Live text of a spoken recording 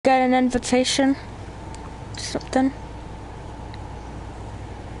get an invitation? Something?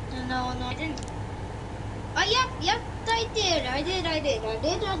 No, I didn't. Oh, yep, I did. I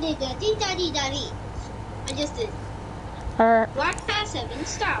just did. Alright. Broadcasts have been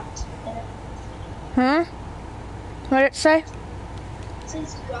stopped. What did it say?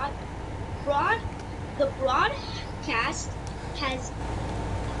 Since the broadcast has...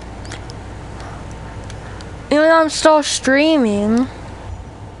 Even though I'm still streaming.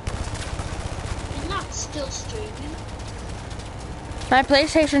 You're not still streaming. My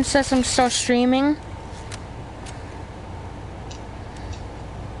PlayStation says I'm still streaming.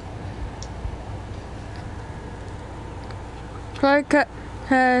 Like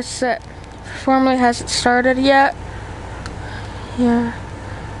has it formally hasn't started yet. Yeah.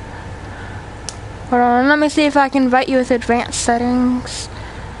 Hold on, let me see if I can invite you with advanced settings.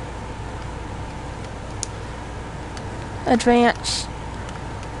 Advanced.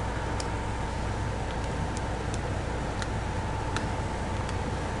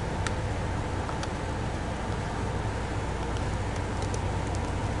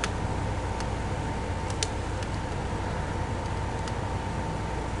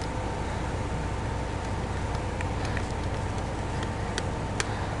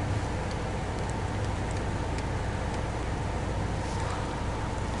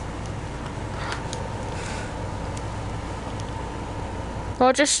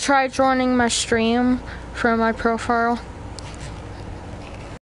 I'll just try joining my stream from my profile.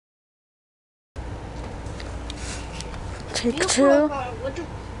 Take two.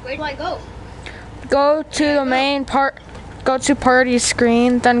 Where do I go? Go to the main part. Go to party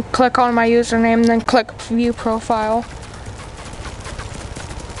screen, then click on my username, then click view profile.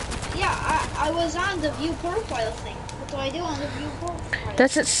 Yeah, I was on the view profile thing. What do I do on the view profile?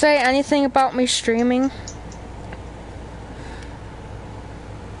 Does it say anything about me streaming?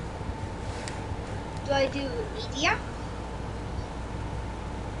 Do I do media?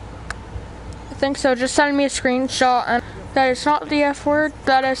 I think so. Just send me a screenshot, and that is not the F word.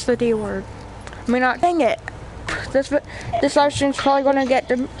 That is the D word. I mean, not. Dang it! This live stream's probably gonna get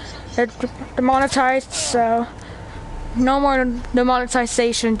demonetized. So no more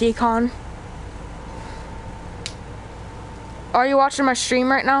demonetization, Decon. Are you watching my stream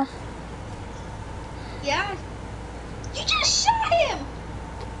right now? Yeah. You just shot him!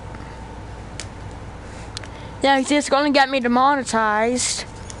 Yeah, it's gonna get me demonetized.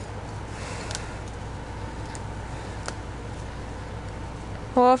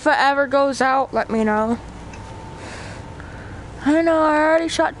 Well, if it ever goes out, let me know. I know, I already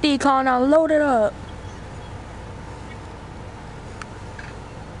shot Decon, I'll load it up.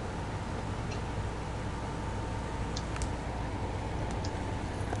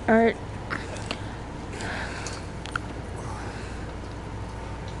 Alright.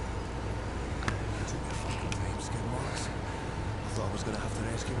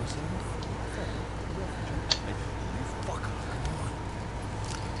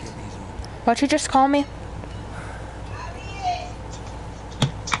 Why'd you just call me?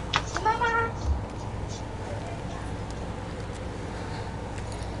 Mama!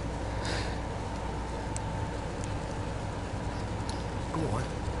 Go on,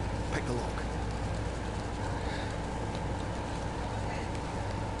 pick the lock.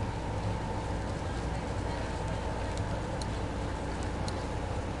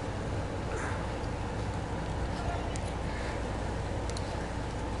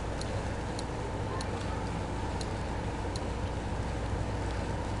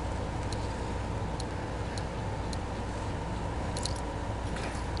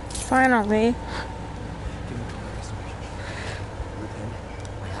 Finally.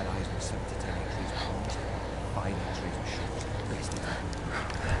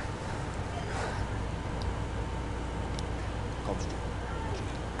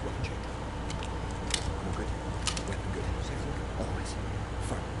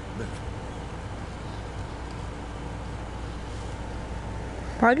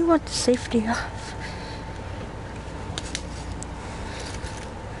 Why do you want the safety off?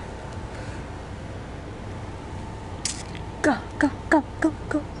 Go, go, go, go,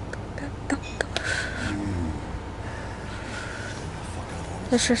 go, go, go, go.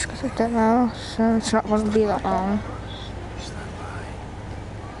 Let's just get that now, so it's not going to be that long.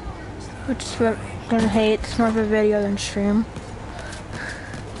 Which is what I'm going to hate. It's more of a video than stream.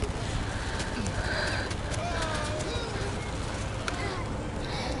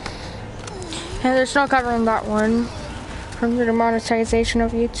 And there's no covering that one from the demonetization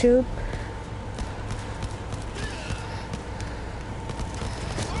of YouTube.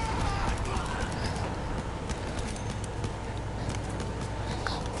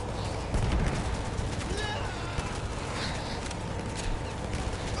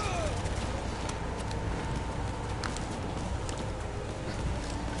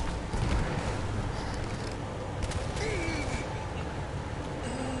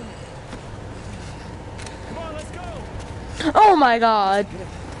 Oh my god.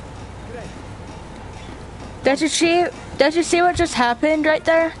 Did you see what just happened right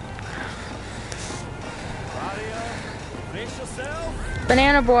there? Brace yourself.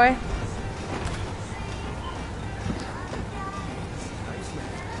 Banana boy.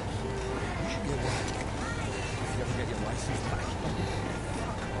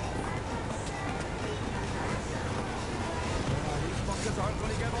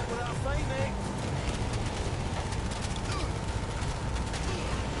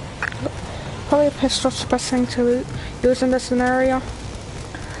 Probably a pistol's the best thing to use in this scenario.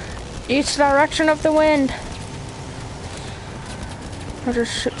 Use the direction of the wind. I'll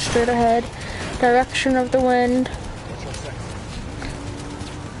just shoot straight ahead. Direction of the wind.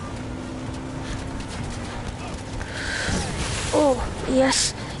 Oh,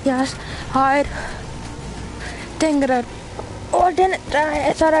 yes, yes, hide. Dang it, oh, I didn't die.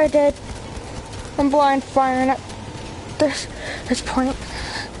 I thought I did. I'm blind firing at this point.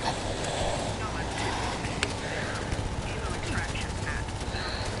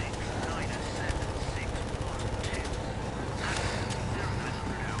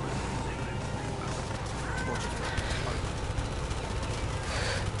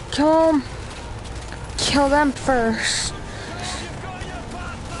 Kill them. Kill them first.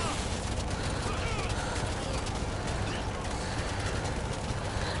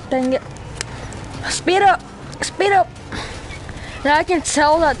 Dang it. Speed up! Speed up! Now I can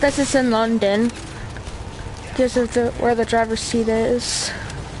tell that this is in London because of where the driver's seat is.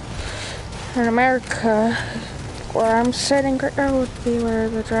 In America, where I'm sitting right now would be where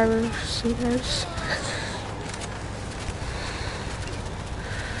the driver's seat is.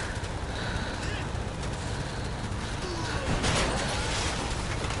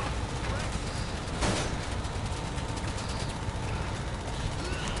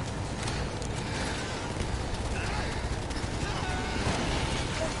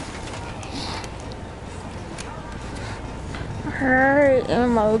 Alright,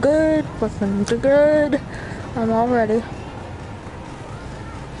 ammo good, weapons good, I'm all ready.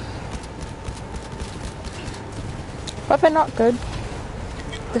 Weapon not good.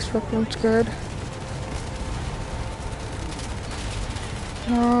 This weapon's good.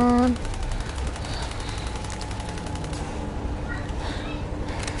 Come on.